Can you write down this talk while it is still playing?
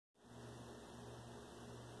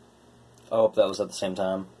I hope that was at the same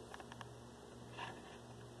time.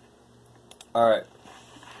 Alright.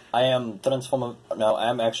 I am transforming. No,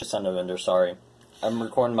 I'm actually Send Vendor, sorry. I'm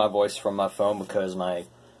recording my voice from my phone because my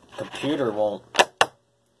computer won't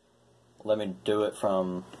let me do it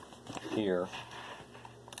from here.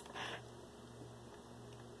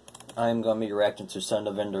 I'm going to be reacting to Send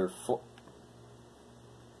Vendor 4.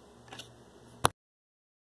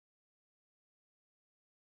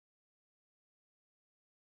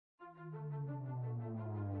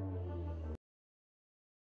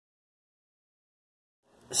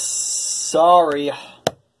 Sorry.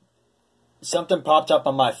 Something popped up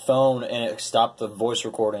on my phone and it stopped the voice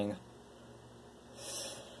recording.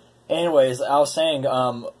 Anyways, I was saying,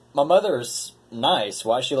 my mother is nice.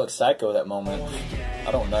 Why she look psycho at that moment?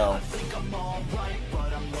 I don't know.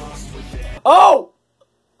 Oh!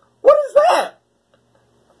 What is that?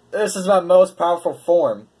 This is my most powerful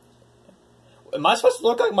form. Am I supposed to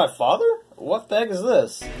look like my father? What the heck is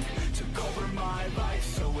this?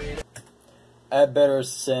 I better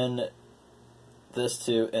send this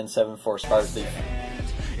to N7 for Spider Thief.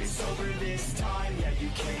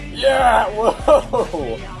 Yeah!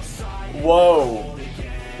 Whoa! Whoa!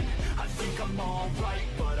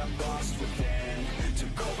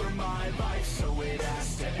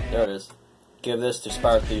 There it is. Give this to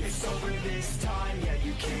Spider Thief.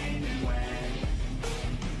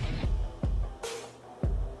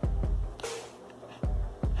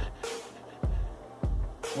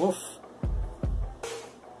 Woof.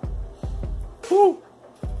 Woo!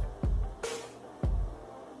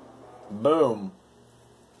 Boom.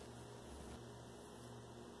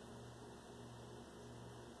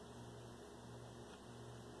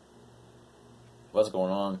 What's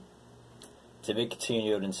going on? To be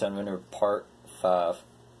continued in Send Vendor Part 5.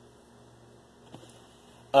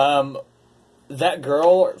 That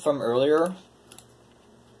girl from earlier,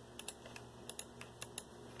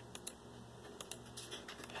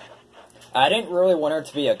 I didn't really want her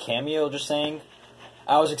to be a cameo, just saying.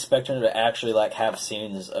 I was expecting her to actually, like, have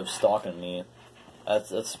scenes of stalking me.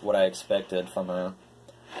 That's what I expected from her.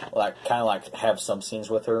 Like, kind of like, have some scenes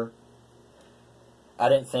with her. I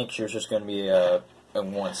didn't think she was just going to be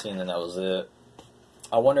in one scene and that was it.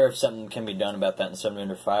 I wonder if something can be done about that in Send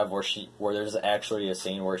Vendor 5 where there's actually a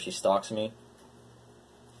scene where she stalks me.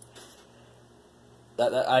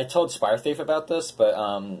 I told Spider Thief about this, but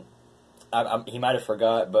he might have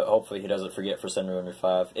forgot, but hopefully he doesn't forget for Send Vendor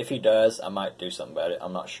 5. If he does, I might do something about it.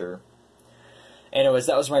 I'm not sure. Anyways,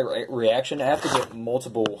 that was my reaction. I have to get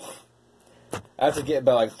multiple... I have to get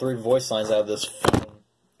about like 3 voice lines out of this phone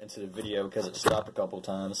into the video because it stopped a couple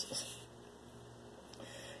times.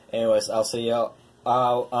 Anyways, I'll see y'all.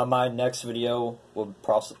 My next video will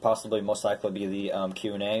possibly most likely be the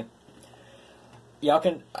Q&A. Y'all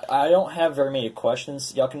can... I don't have very many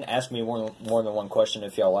questions. Y'all can ask me more than one question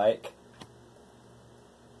if y'all like.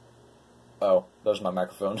 Oh, there's my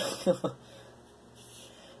microphone.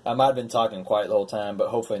 I might have been talking quiet the whole time, but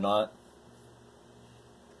hopefully not.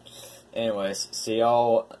 Anyways, see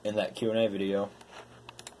y'all in that Q&A video.